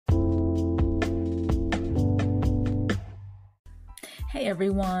Hey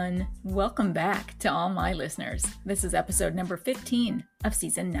everyone, welcome back to all my listeners. This is episode number 15 of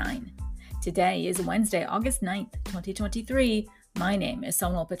season 9. Today is Wednesday, August 9th, 2023. My name is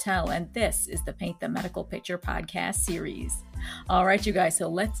Sonal Patel, and this is the Paint the Medical Picture podcast series. All right, you guys, so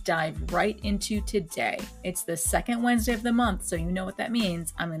let's dive right into today. It's the second Wednesday of the month, so you know what that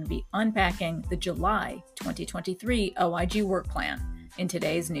means. I'm going to be unpacking the July 2023 OIG Work Plan in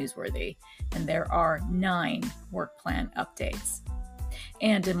today's Newsworthy, and there are 9 work plan updates.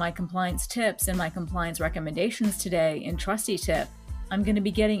 And in my compliance tips and my compliance recommendations today in Trusty Tip, I'm going to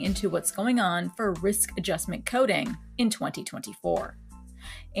be getting into what's going on for risk adjustment coding in 2024.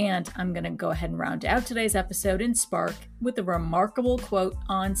 And I'm going to go ahead and round out today's episode in Spark with a remarkable quote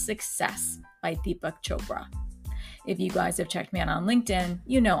on success by Deepak Chopra. If you guys have checked me out on LinkedIn,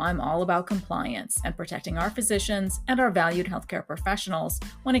 you know I'm all about compliance and protecting our physicians and our valued healthcare professionals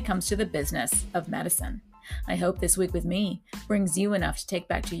when it comes to the business of medicine. I hope this week with me brings you enough to take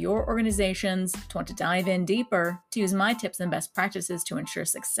back to your organizations, to want to dive in deeper, to use my tips and best practices to ensure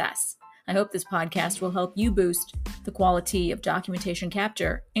success. I hope this podcast will help you boost the quality of documentation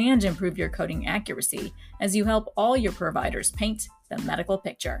capture and improve your coding accuracy as you help all your providers paint the medical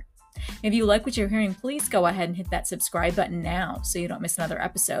picture. If you like what you're hearing, please go ahead and hit that subscribe button now so you don't miss another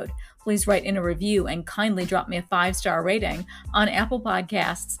episode. Please write in a review and kindly drop me a 5-star rating on Apple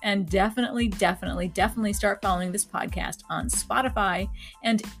Podcasts, and definitely start following this podcast on Spotify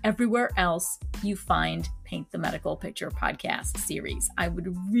and everywhere else you find Paint the Medical Picture podcast series. I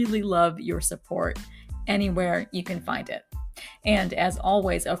would really love your support anywhere you can find it. And as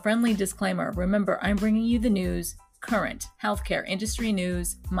always, a friendly disclaimer. Remember, I'm bringing you the news, current healthcare industry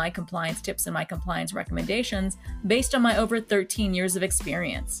news, my compliance tips and my compliance recommendations based on my over 13 years of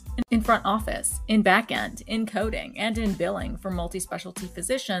experience in front office, in back end, in coding, and in billing for multi-specialty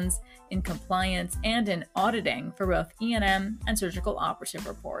physicians, in compliance, and in auditing for both E&M and surgical operative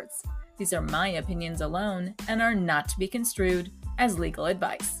reports. These are my opinions alone and are not to be construed as legal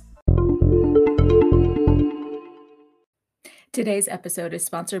advice. Today's episode is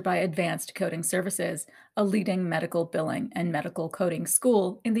sponsored by Advanced Coding Services, a leading medical billing and medical coding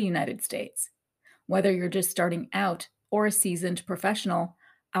school in the United States. Whether you're just starting out or a seasoned professional,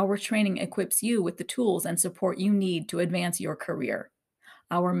 our training equips you with the tools and support you need to advance your career.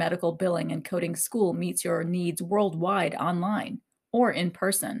 Our medical billing and coding school meets your needs worldwide online or in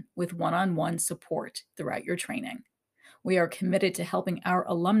person with one-on-one support throughout your training. We are committed to helping our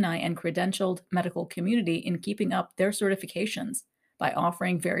alumni and credentialed medical community in keeping up their certifications by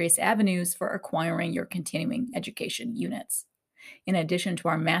offering various avenues for acquiring your continuing education units. In addition to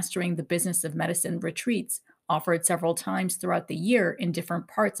our Mastering the Business of Medicine retreats offered several times throughout the year in different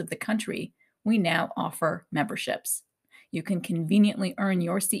parts of the country, we now offer memberships. You can conveniently earn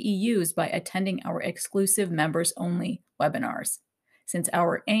your CEUs by attending our exclusive members-only webinars. Since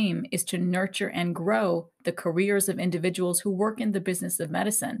our aim is to nurture and grow the careers of individuals who work in the business of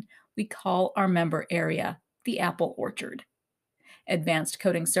medicine, we call our member area the Apple Orchard. Advanced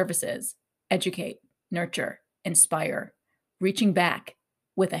Coding Services, educate, nurture, inspire, reaching back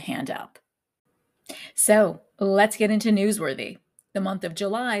with a hand up. So let's get into Newsworthy, the month of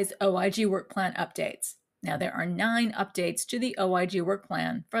July's OIG Work Plan updates. Now there are 9 updates to the OIG Work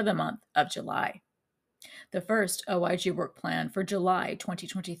Plan for the month of July. The first OIG Work Plan for July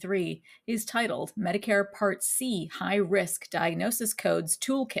 2023 is titled Medicare Part C High Risk Diagnosis Codes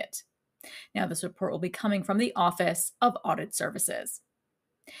Toolkit. Now, this report will be coming from the Office of Audit Services.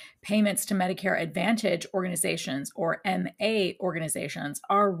 Payments to Medicare Advantage organizations, or MA organizations,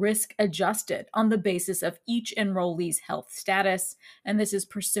 are risk adjusted on the basis of each enrollee's health status, and this is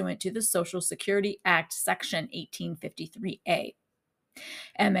pursuant to the Social Security Act, Section 1853A.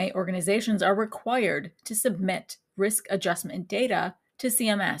 MA organizations are required to submit risk adjustment data to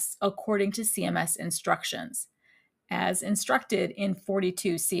CMS according to CMS instructions, as instructed in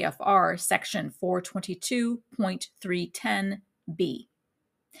 42 CFR Section 422.310B.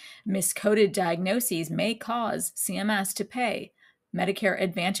 Miscoded diagnoses may cause CMS to pay Medicare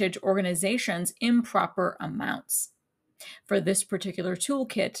Advantage organizations improper amounts. For this particular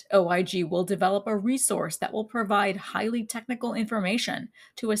toolkit, OIG will develop a resource that will provide highly technical information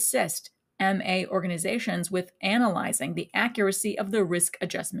to assist MA organizations with analyzing the accuracy of the risk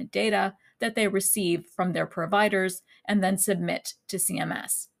adjustment data that they receive from their providers and then submit to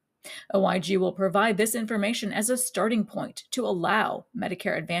CMS. OIG will provide this information as a starting point to allow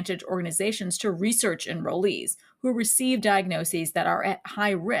Medicare Advantage organizations to research enrollees who receive diagnoses that are at high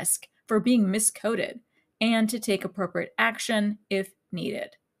risk for being miscoded and to take appropriate action if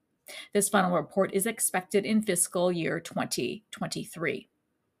needed. This final report is expected in fiscal year 2023.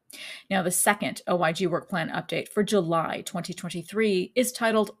 Now, the second OIG Work Plan update for July 2023 is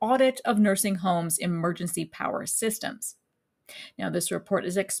titled Audit of Nursing Homes Emergency Power Systems. Now, this report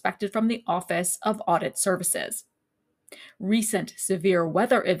is expected from the Office of Audit Services. Recent severe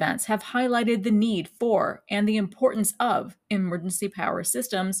weather events have highlighted the need for and the importance of emergency power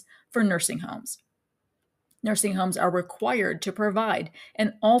systems for nursing homes. Nursing homes are required to provide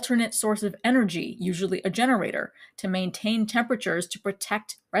an alternate source of energy, usually a generator, to maintain temperatures to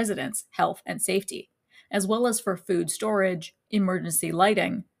protect residents' health and safety, as well as for food storage, emergency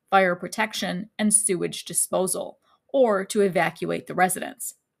lighting, fire protection, and sewage disposal, or to evacuate the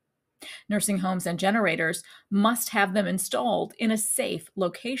residents. Nursing homes and generators must have them installed in a safe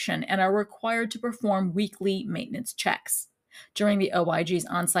location and are required to perform weekly maintenance checks. During the OIG's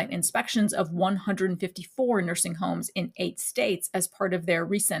on-site inspections of 154 nursing homes in 8 states as part of their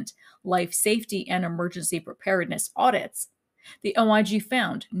recent life safety and emergency preparedness audits, the OIG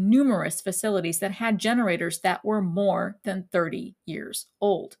found numerous facilities that had generators that were more than 30 years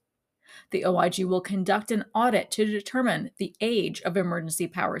old. The OIG will conduct an audit to determine the age of emergency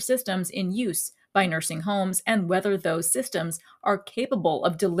power systems in use by nursing homes and whether those systems are capable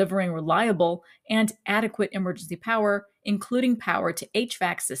of delivering reliable and adequate emergency power, including power to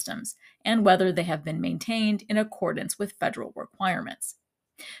HVAC systems, and whether they have been maintained in accordance with federal requirements.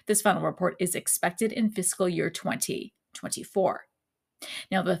 This final report is expected in fiscal year 2024.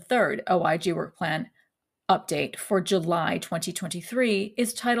 Now, the third OIG Work Plan update for July 2023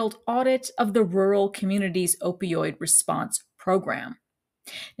 is titled Audit of the Rural Communities Opioid Response Program.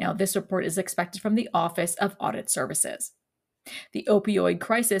 Now, this report is expected from the Office of Audit Services. The opioid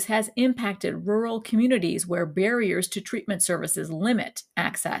crisis has impacted rural communities where barriers to treatment services limit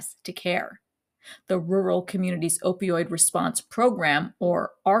access to care. The Rural Communities Opioid Response Program,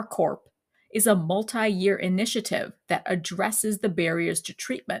 or RCORP, is a multi-year initiative that addresses the barriers to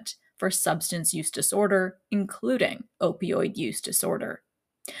treatment for substance use disorder, including opioid use disorder.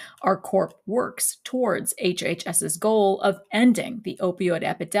 RCORP works towards HHS's goal of ending the opioid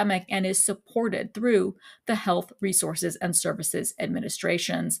epidemic and is supported through the Health Resources and Services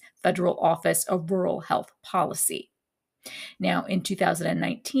Administration's Federal Office of Rural Health Policy. Now, in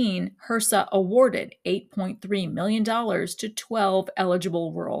 2019, HRSA awarded $8.3 million to 12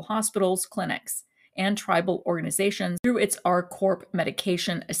 eligible rural hospitals, clinics, and tribal organizations through its RCORP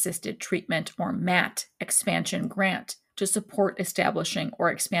Medication Assisted Treatment, or MAT, expansion grant to support establishing or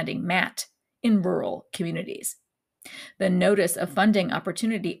expanding MAT in rural communities. The Notice of Funding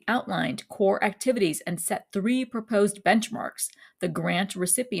Opportunity outlined core activities and set 3 proposed benchmarks the grant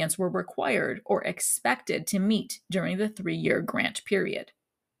recipients were required or expected to meet during the 3-year grant period.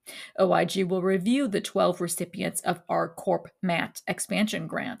 OIG will review the 12 recipients of RCORP MAT expansion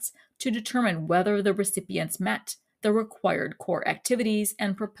grants to determine whether the recipients met the required core activities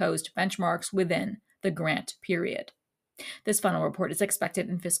and proposed benchmarks within the grant period. This final report is expected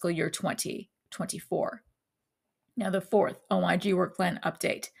in fiscal year 2024. Now, the fourth OIG Work Plan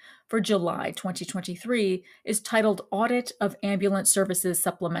update for July 2023 is titled Audit of Ambulance Services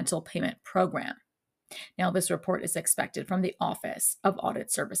Supplemental Payment Program. Now, this report is expected from the Office of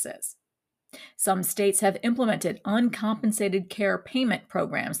Audit Services. Some states have implemented uncompensated care payment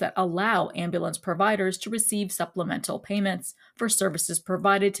programs that allow ambulance providers to receive supplemental payments for services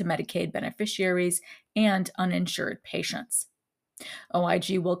provided to Medicaid beneficiaries and uninsured patients.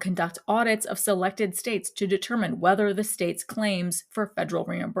 OIG will conduct audits of selected states to determine whether the state's claims for federal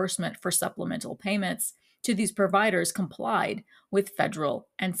reimbursement for supplemental payments to these providers complied with federal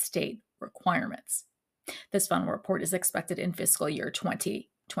and state requirements. This final report is expected in fiscal year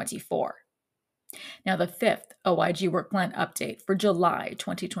 2024. Now, the fifth OIG Work Plan update for July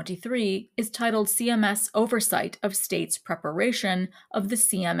 2023 is titled CMS Oversight of States' Preparation of the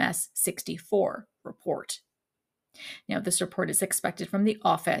CMS 64 Report. Now, this report is expected from the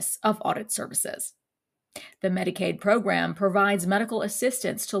Office of Audit Services. The Medicaid program provides medical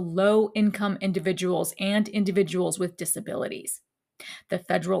assistance to low-income individuals and individuals with disabilities. The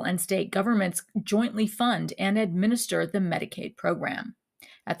federal and state governments jointly fund and administer the Medicaid program.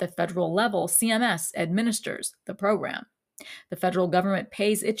 At the federal level, CMS administers the program. The federal government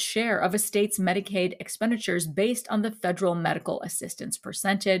pays its share of a state's Medicaid expenditures based on the federal medical assistance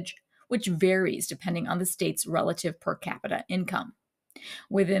percentage, which varies depending on the state's relative per capita income.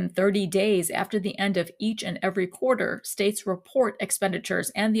 Within 30 days after the end of each and every quarter, states report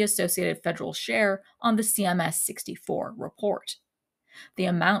expenditures and the associated federal share on the CMS 64 report. The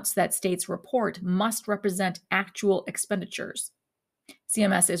amounts that states report must represent actual expenditures.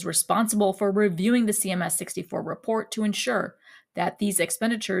 CMS is responsible for reviewing the CMS 64 report to ensure that these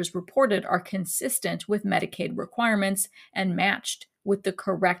expenditures reported are consistent with Medicaid requirements and matched with the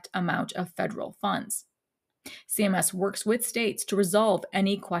correct amount of federal funds. CMS works with states to resolve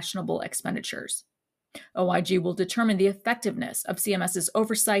any questionable expenditures. OIG will determine the effectiveness of CMS's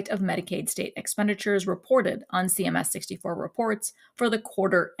oversight of Medicaid state expenditures reported on CMS 64 reports for the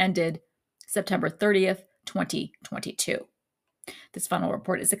quarter ended September 30th, 2022. This final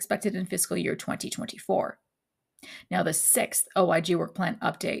report is expected in fiscal year 2024. Now, the sixth OIG Work Plan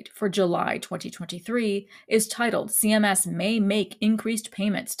update for July 2023 is titled CMS May Make Increased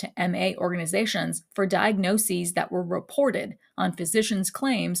Payments to MA Organizations for Diagnoses that were reported on physicians'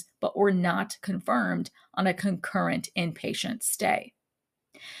 claims but were not confirmed on a concurrent inpatient stay.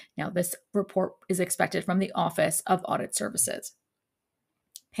 Now, this report is expected from the Office of Audit Services.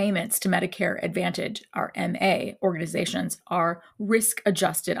 Payments to Medicare Advantage, or MA, organizations are risk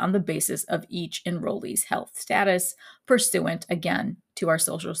adjusted on the basis of each enrollee's health status, pursuant, again, to our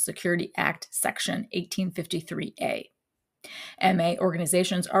Social Security Act, Section 1853A. MA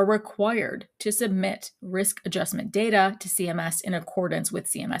organizations are required to submit risk adjustment data to CMS in accordance with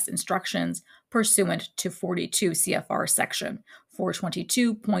CMS instructions, pursuant to 42 CFR Section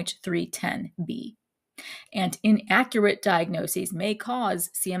 422.310B. And inaccurate diagnoses may cause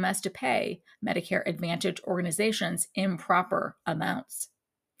CMS to pay Medicare Advantage organizations improper amounts.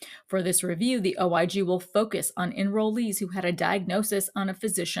 For this review, the OIG will focus on enrollees who had a diagnosis on a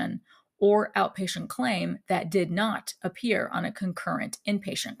physician or outpatient claim that did not appear on a concurrent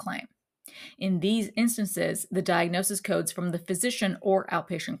inpatient claim. In these instances, the diagnosis codes from the physician or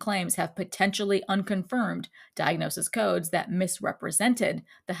outpatient claims have potentially unconfirmed diagnosis codes that misrepresented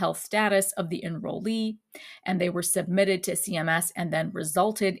the health status of the enrollee, and they were submitted to CMS and then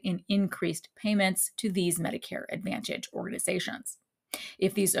resulted in increased payments to these Medicare Advantage organizations.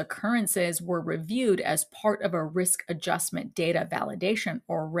 If these occurrences were reviewed as part of a risk adjustment data validation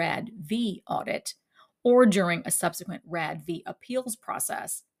or RAD-V audit, or during a subsequent RAD-V appeals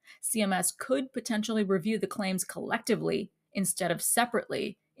process, CMS could potentially review the claims collectively instead of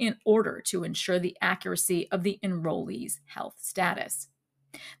separately in order to ensure the accuracy of the enrollee's health status.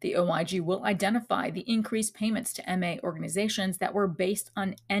 The OIG will identify the increased payments to MA organizations that were based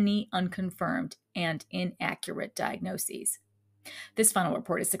on any unconfirmed and inaccurate diagnoses. This final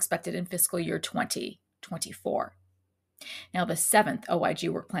report is expected in fiscal year 2024. Now, the seventh OIG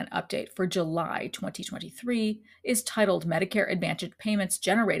Work Plan update for July 2023 is titled Medicare Advantage Payments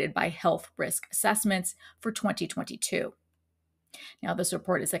Generated by Health Risk Assessments for 2022. Now, this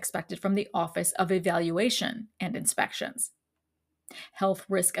report is expected from the Office of Evaluation and Inspections. Health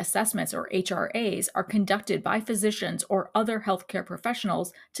risk assessments, or HRAs, are conducted by physicians or other healthcare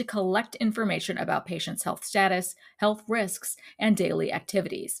professionals to collect information about patients' health status, health risks, and daily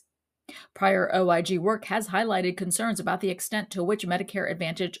activities. Prior OIG work has highlighted concerns about the extent to which Medicare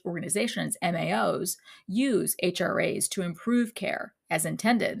Advantage organizations, MAOs, use HRAs to improve care as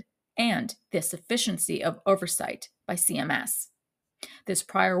intended, and the sufficiency of oversight by CMS. This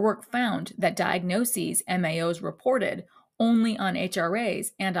prior work found that diagnoses MAOs reported only on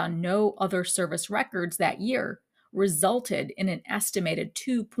HRAs and on no other service records that year resulted in an estimated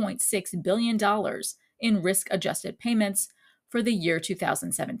 $2.6 billion in risk-adjusted payments for the year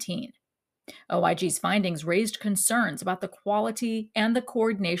 2017. OIG's findings raised concerns about the quality and the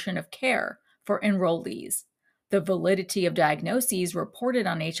coordination of care for enrollees, the validity of diagnoses reported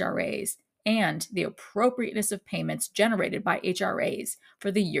on HRAs, and the appropriateness of payments generated by HRAs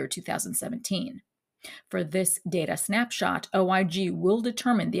for the year 2017. For this data snapshot, OIG will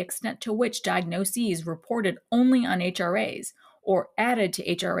determine the extent to which diagnoses reported only on HRAs or added to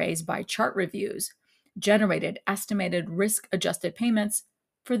HRAs by chart reviews generated estimated risk-adjusted payments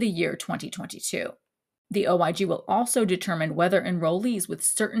for the year 2022. The OIG will also determine whether enrollees with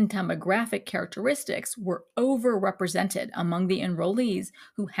certain demographic characteristics were overrepresented among the enrollees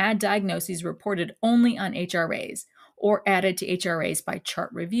who had diagnoses reported only on HRAs or added to HRAs by chart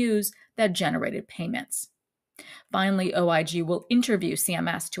reviews that generated payments. Finally, OIG will interview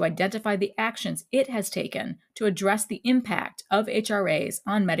CMS to identify the actions it has taken to address the impact of HRAs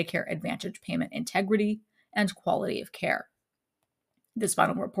on Medicare Advantage payment integrity and quality of care. This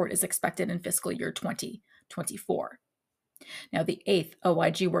final report is expected in fiscal year 2024. Now, the eighth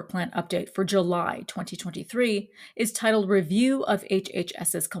OIG Work Plan update for July 2023 is titled Review of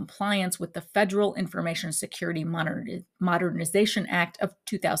HHS's Compliance with the Federal Information Security Modernization Act of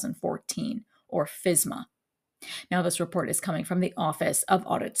 2014, or FISMA. Now, this report is coming from the Office of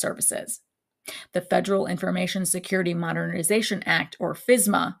Audit Services. The Federal Information Security Modernization Act, or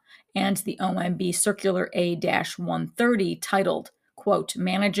FISMA, and the OMB Circular A-130 titled, quote,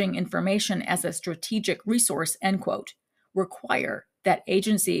 Managing Information as a Strategic Resource, end quote, require that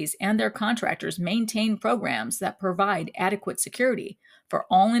agencies and their contractors maintain programs that provide adequate security for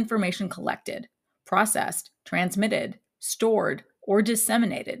all information collected, processed, transmitted, stored, or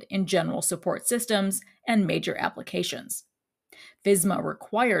disseminated in general support systems and major applications. FSMA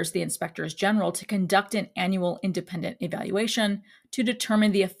requires the inspectors general to conduct an annual independent evaluation to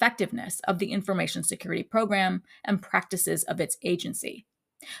determine the effectiveness of the information security program and practices of its agency.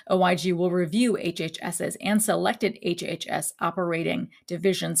 OIG will review HHS's and selected HHS operating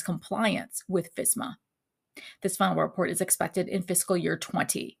divisions' compliance with FSMA. This final report is expected in fiscal year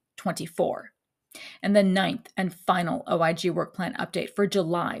 2024. And the ninth and final OIG Work Plan update for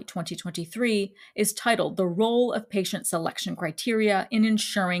July 2023 is titled The Role of Patient Selection Criteria in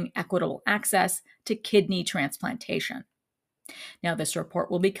Ensuring Equitable Access to Kidney Transplantation. Now, this report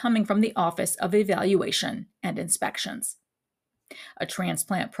will be coming from the Office of Evaluation and Inspections. A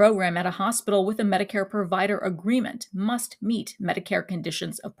transplant program at a hospital with a Medicare provider agreement must meet Medicare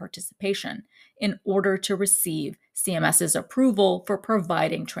conditions of participation in order to receive CMS's approval for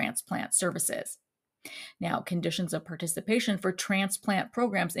providing transplant services. Now, conditions of participation for transplant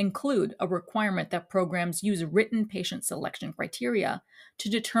programs include a requirement that programs use written patient selection criteria to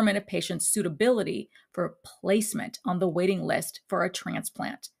determine a patient's suitability for placement on the waiting list for a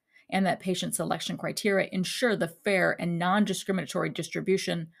transplant, and that patient selection criteria ensure the fair and non-discriminatory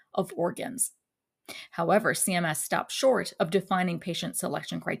distribution of organs. However, CMS stopped short of defining patient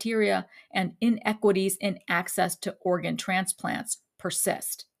selection criteria, and inequities in access to organ transplants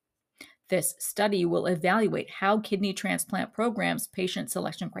persist. This study will evaluate how kidney transplant programs' patient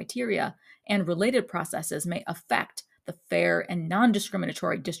selection criteria and related processes may affect the fair and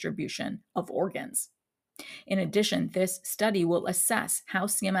non-discriminatory distribution of organs. In addition, this study will assess how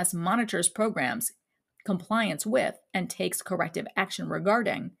CMS monitors programs' compliance with and takes corrective action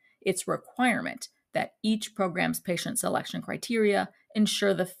regarding its requirement that each program's patient selection criteria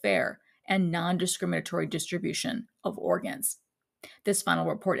ensure the fair and non-discriminatory distribution of organs. This final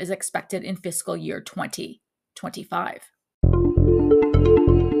report is expected in fiscal year 2025.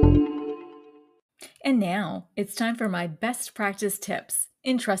 And now it's time for my best practice tips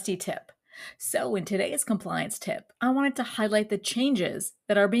in Trusty Tip. So in today's compliance tip, I wanted to highlight the changes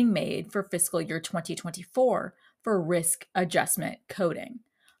that are being made for fiscal year 2024 for risk adjustment coding.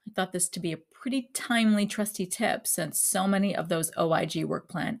 I thought this to be a pretty timely Trusty Tip since so many of those OIG Work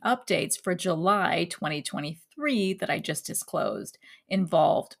Plan updates for July 2023 that I just disclosed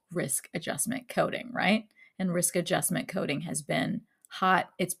involved risk adjustment coding, right? And risk adjustment coding has been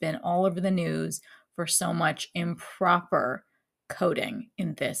hot. It's been all over the news for so much improper coding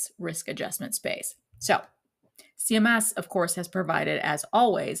in this risk adjustment space. So CMS, of course, has provided, as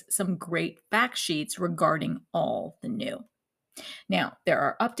always, some great fact sheets regarding all the new. Now, there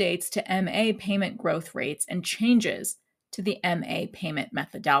are updates to MA payment growth rates and changes to the MA payment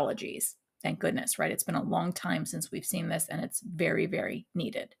methodologies. Thank goodness, right? It's been a long time since we've seen this, and it's very, very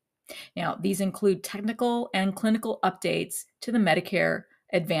needed. Now, these include technical and clinical updates to the Medicare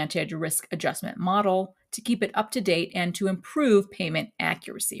Advantage risk adjustment model to keep it up to date and to improve payment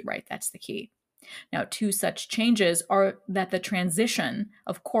accuracy, right? That's the key. Now, two such changes are that the transition,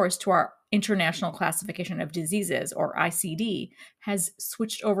 of course, to our International Classification of Diseases, or ICD, has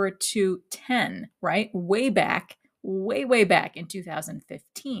switched over to 10, right? Way back in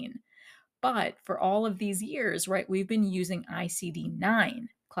 2015. But for all of these years, right, we've been using ICD-9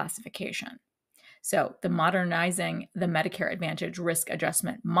 classification. So the modernizing the Medicare Advantage risk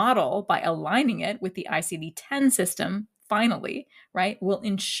adjustment model by aligning it with the ICD-10 system, finally, right, will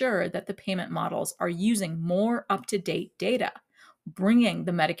ensure that the payment models are using more up-to-date data, bringing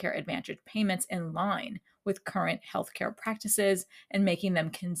the Medicare Advantage payments in line with current healthcare practices and making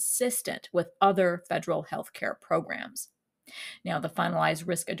them consistent with other federal healthcare programs. Now, the finalized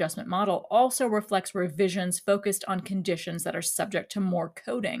risk adjustment model also reflects revisions focused on conditions that are subject to more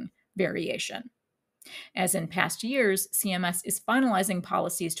coding variation. As in past years, CMS is finalizing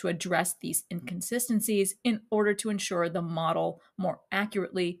policies to address these inconsistencies in order to ensure the model more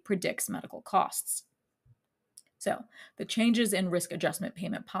accurately predicts medical costs. So, the changes in risk adjustment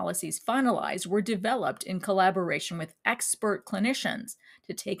payment policies finalized were developed in collaboration with expert clinicians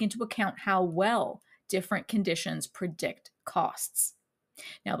to take into account how well different conditions predict costs.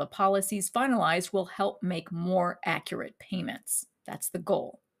 Now, the policies finalized will help make more accurate payments. That's the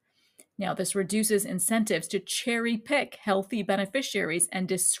goal. Now, this reduces incentives to cherry pick healthy beneficiaries and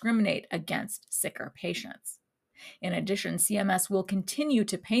discriminate against sicker patients. In addition, CMS will continue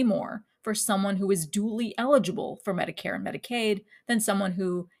to pay more for someone who is duly eligible for Medicare and Medicaid than someone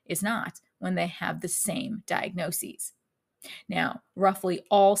who is not when they have the same diagnoses. Now, roughly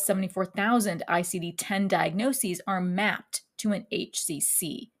all 74,000 ICD-10 diagnoses are mapped to an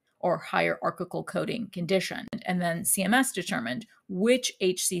HCC, or hierarchical coding condition. And then CMS determined which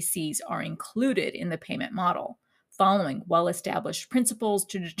HCCs are included in the payment model, following well-established principles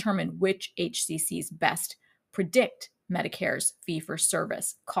to determine which HCCs best predict Medicare's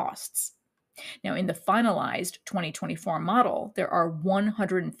fee-for-service costs. Now, in the finalized 2024 model, there are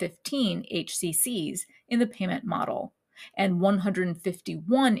 115 HCCs in the payment model and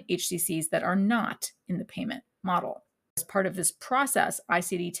 151 HCCs that are not in the payment model. As part of this process,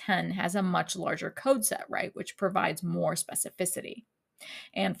 ICD-10 has a much larger code set, right, which provides more specificity.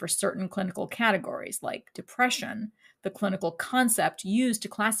 And for certain clinical categories like depression, the clinical concept used to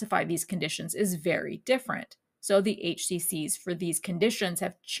classify these conditions is very different. So the HCCs for these conditions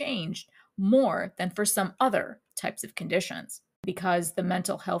have changed more than for some other types of conditions. Because the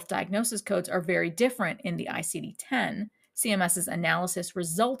mental health diagnosis codes are very different in the ICD-10, CMS's analysis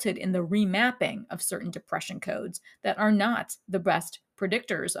resulted in the remapping of certain depression codes that are not the best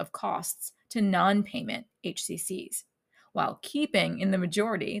predictors of costs to non-payment HCCs, while keeping in the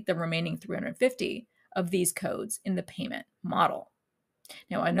majority the remaining 350 of these codes in the payment model.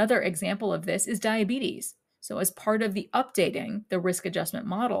 Now, another example of this is diabetes. So as part of the updating the risk adjustment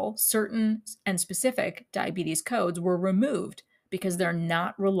model, certain and specific diabetes codes were removed because they're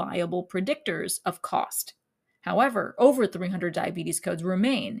not reliable predictors of cost. However, over 300 diabetes codes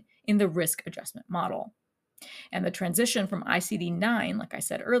remain in the risk adjustment model. And the transition from ICD-9, like I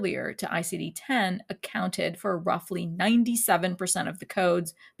said earlier, to ICD-10 accounted for roughly 97% of the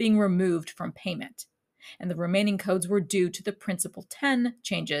codes being removed from payment. And the remaining codes were due to the Principle 10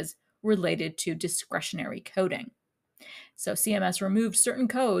 changes related to discretionary coding. So CMS removed certain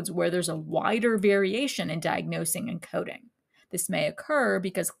codes where there's a wider variation in diagnosing and coding. This may occur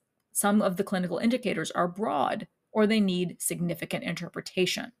because some of the clinical indicators are broad, or they need significant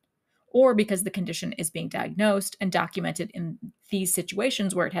interpretation, or because the condition is being diagnosed and documented in these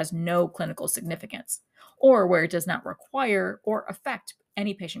situations where it has no clinical significance, or where it does not require or affect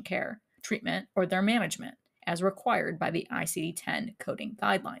any patient care, treatment, or their management, as required by the ICD-10 coding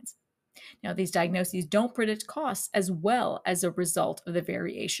guidelines. Now, these diagnoses don't predict costs as well as a result of the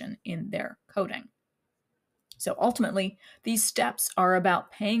variation in their coding. So ultimately, these steps are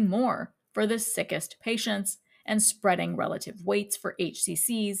about paying more for the sickest patients and spreading relative weights for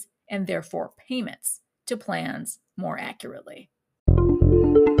HCCs and therefore payments to plans more accurately.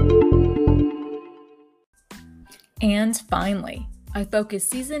 And finally, I focus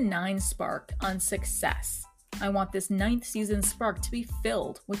Season 9 Spark on success. I want this 9th season Spark to be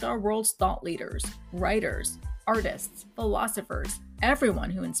filled with our world's thought leaders, writers, artists, philosophers, everyone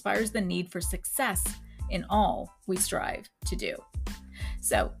who inspires the need for success in all we strive to do.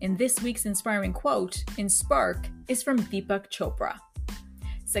 So, in this week's inspiring quote in Spark is from Deepak Chopra.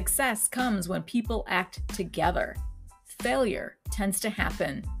 Success comes when people act together. Failure tends to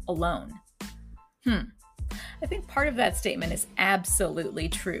happen alone. I think part of that statement is absolutely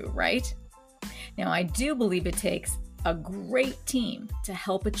true, right? Now, I do believe it takes a great team to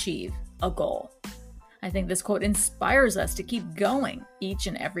help achieve a goal. I think this quote inspires us to keep going each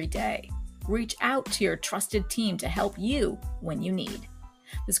and every day. Reach out to your trusted team to help you when you need.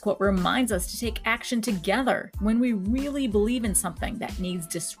 This quote reminds us to take action together when we really believe in something that needs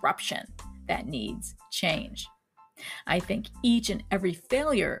disruption, that needs change. I think each and every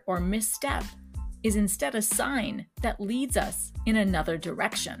failure or misstep is instead a sign that leads us in another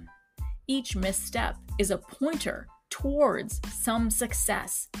direction. Each misstep is a pointer towards some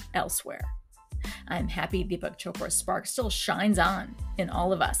success elsewhere. I'm happy Deepak Chopra's spark still shines on in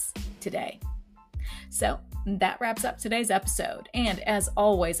all of us today. So that wraps up today's episode. And as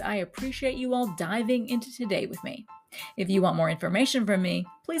always, I appreciate you all diving into today with me. If you want more information from me,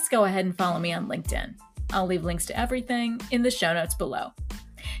 please go ahead and follow me on LinkedIn. I'll leave links to everything in the show notes below.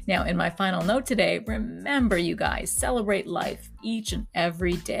 Now, in my final note today, remember you guys, celebrate life each and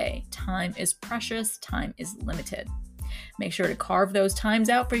every day. Time is precious, time is limited. Make sure to carve those times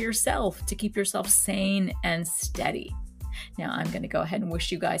out for yourself to keep yourself sane and steady. Now, I'm going to go ahead and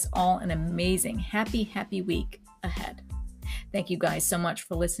wish you guys all an amazing, happy week ahead. Thank you guys so much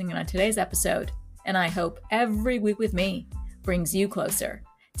for listening on today's episode, and I hope every week with me brings you closer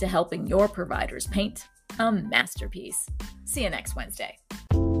to helping your providers paint a masterpiece. See you next Wednesday.